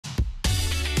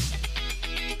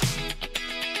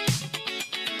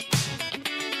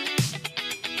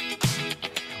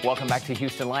Welcome back to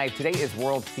Houston Live. Today is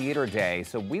World Theater Day,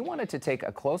 so we wanted to take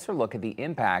a closer look at the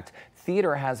impact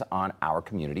theater has on our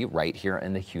community right here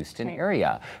in the Houston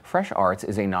area. Fresh Arts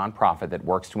is a nonprofit that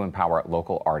works to empower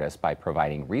local artists by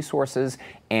providing resources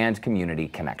and community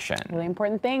connection. Really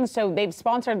important things. So they've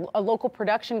sponsored a local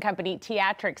production company,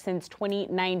 TEATRX, since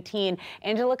 2019.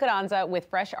 Angela Carranza with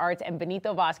Fresh Arts and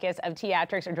Benito Vasquez of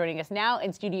TEATRX are joining us now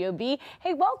in Studio B.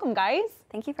 Hey, welcome, guys.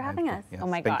 Thank you for having us. Yes, oh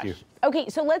my gosh. Okay,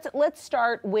 so let's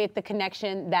start with the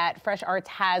connection that Fresh Arts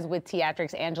has with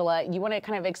TEATRX. Angela, you want to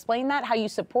kind of explain that, how you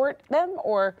support them,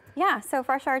 or? Yeah, so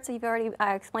Fresh Arts, you've already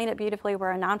explained it beautifully.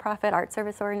 We're a nonprofit art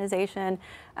service organization,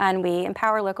 and we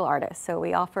empower local artists. So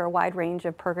we offer a wide range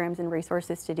of programs and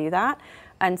resources to do that.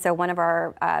 And so one of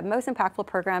our most impactful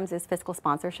programs is fiscal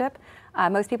sponsorship.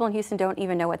 Most people in Houston don't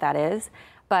even know what that is,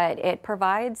 but it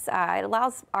provides, it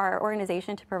allows our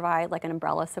organization to provide like an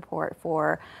umbrella support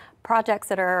for projects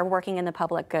that are working in the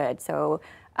public good. So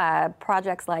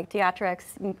projects like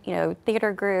TEATRX,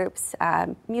 theater groups,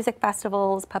 music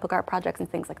festivals, public art projects, and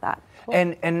things like that.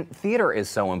 Cool. And theater is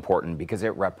so important because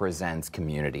it represents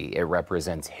community, it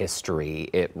represents history,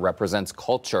 it represents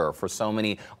culture for so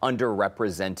many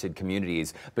underrepresented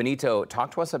communities. Benito,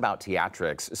 talk to us about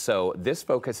TEATRX. So this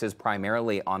focuses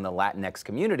primarily on the Latinx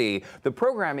community. The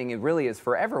programming really is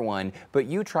for everyone, but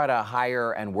you try to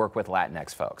hire and work with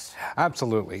Latinx folks.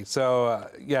 Absolutely. So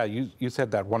yeah, you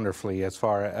said that wonderfully as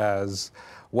far as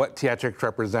what TEATRX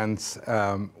represents.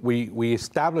 We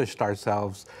established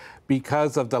ourselves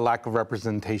because of the lack of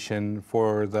representation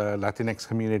for the Latinx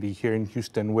community here in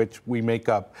Houston, which we make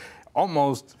up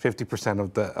almost 50%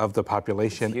 of the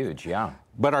population. It's huge, yeah.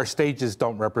 But our stages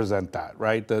don't represent that,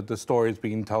 right? The stories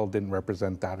being told didn't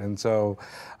represent that. And so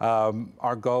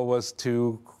our goal was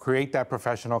to create that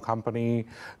professional company,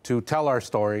 to tell our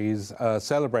stories,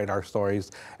 celebrate our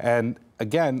stories. And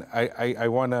again, I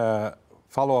want to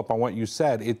follow up on what you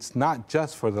said. It's not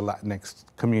just for the Latinx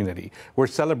community. We're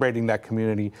celebrating that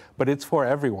community, but it's for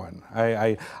everyone.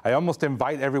 I almost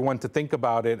invite everyone to think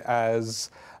about it as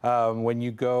when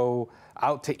you go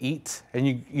out to eat and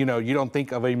you don't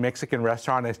think of a Mexican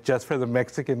restaurant as just for the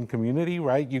Mexican community,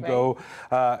 right? You go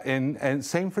and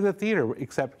same for the theater,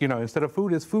 except instead of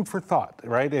food, it's food for thought,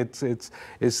 right?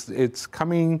 It's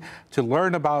coming to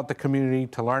learn about the community,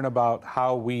 to learn about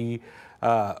how we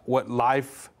what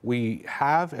life we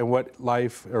have and what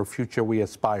life or future we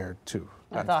aspire to.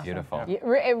 That's awesome. Beautiful.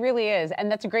 It really is,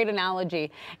 and that's a great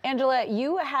analogy. Angela,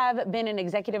 you have been an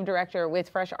executive director with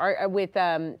Fresh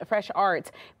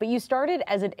Arts, but you started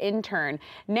as an intern.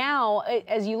 Now,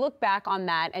 as you look back on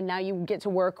that, and now you get to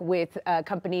work with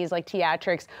companies like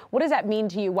TEATRX, what does that mean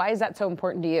to you? Why is that so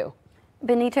important to you?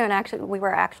 Benito and we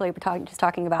were actually just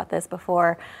talking about this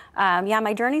before. Yeah,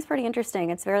 my journey's pretty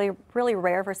interesting. It's really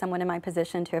rare for someone in my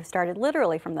position to have started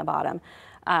literally from the bottom.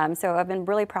 So I've been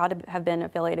really proud to have been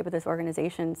affiliated with this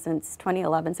organization since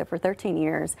 2011, so for 13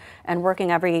 years, and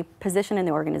working every position in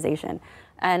the organization.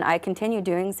 And I continue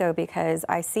doing so because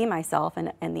I see myself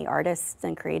in the artists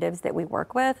and creatives that we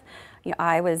work with.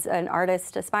 I was an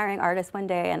aspiring artist one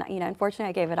day, and unfortunately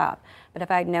I gave it up. But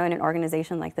if I had known an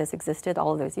organization like this existed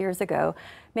all of those years ago,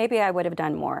 maybe I would have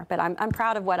done more. But I'm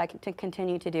proud of what I can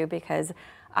continue to do because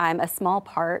I'm a small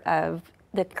part of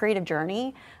the creative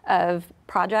journey of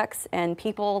projects and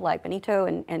people like Benito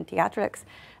and TEATRX.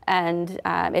 And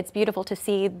it's beautiful to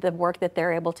see the work that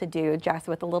they're able to do just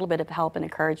with a little bit of help and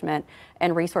encouragement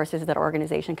and resources that our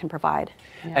organization can provide.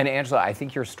 Yeah. And Angela, I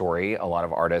think your story a lot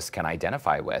of artists can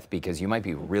identify with because you might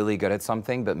be really good at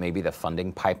something, but maybe the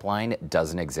funding pipeline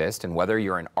doesn't exist. And whether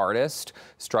you're an artist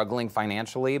struggling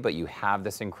financially, but you have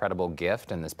this incredible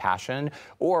gift and this passion,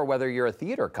 or whether you're a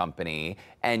theater company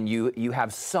and you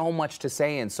have so much to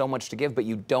say and so much to give, but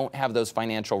you don't have those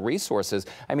financial resources.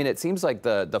 I mean, it seems like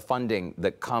the funding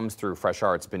that comes through Fresh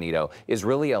Arts, Benito, is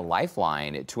really a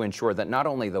lifeline to ensure that not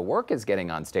only the work is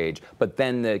getting on stage, but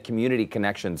then the community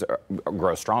connections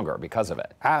grow stronger because of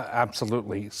it.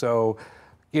 Absolutely. So,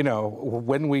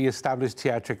 when we established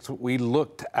TEATRX, we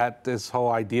looked at this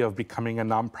whole idea of becoming a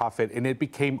nonprofit, and it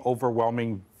became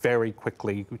overwhelming very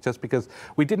quickly just because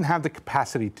we didn't have the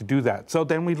capacity to do that. So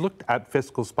then we looked at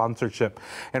fiscal sponsorship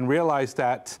and realized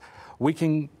that we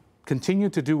can continue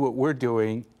to do what we're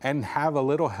doing and have a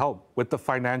little help with the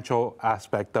financial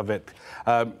aspect of it.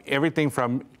 Everything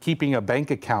from keeping a bank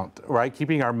account, right?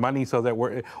 Keeping our money so that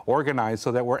we're organized,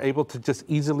 so that we're able to just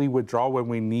easily withdraw when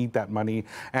we need that money,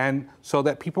 and so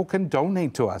that people can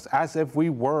donate to us as if we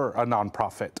were a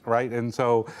nonprofit, right? And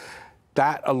so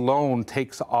that alone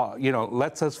takes,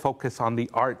 lets us focus on the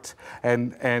art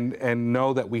and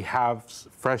know that we have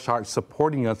Fresh Arts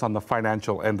supporting us on the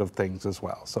financial end of things as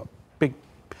well. So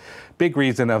big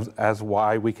reason as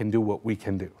why we can do what we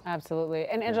can do. Absolutely.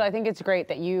 And Angela, I think it's great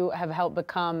that you have helped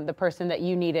become the person that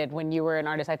you needed when you were an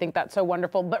artist. I think that's so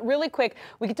wonderful. But really quick,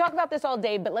 we could talk about this all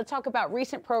day, but let's talk about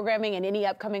recent programming and any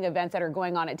upcoming events that are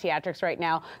going on at TEATRX right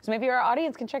now. So maybe our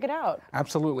audience can check it out.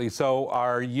 Absolutely. So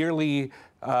our yearly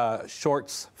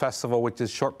Shorts Festival, which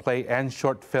is short play and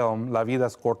short film, La Vida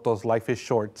es Cortos, Life is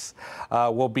Shorts,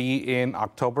 will be in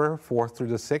October 4th through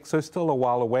the 6th. So it's still a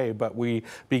while away, but we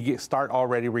start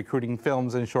already recruiting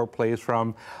films and short plays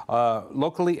from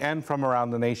locally and from around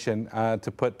the nation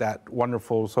to put that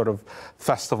wonderful sort of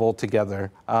festival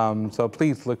together. So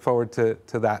please look forward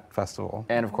to that festival.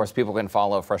 And of course, people can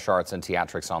follow Fresh Arts and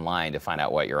TEATRX online to find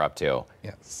out what you're up to.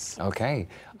 Yes. Okay.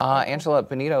 Angela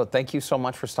Benito, thank you so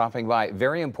much for stopping by.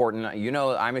 Very important. You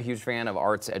know, I'm a huge fan of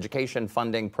arts education,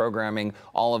 funding, programming,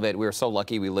 all of it. We're so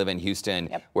lucky we live in Houston,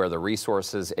 where the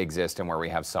resources exist and where we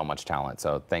have so much talent.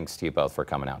 So thanks to you both for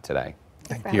coming out today.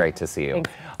 Thank you. Great to see you.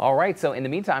 Thanks. All right, so in the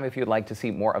meantime, if you'd like to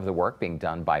see more of the work being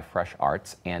done by Fresh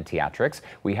Arts and TEATRX,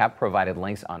 we have provided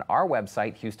links on our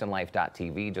website,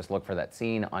 HoustonLife.tv. Just look for that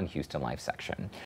scene on Houston Life section.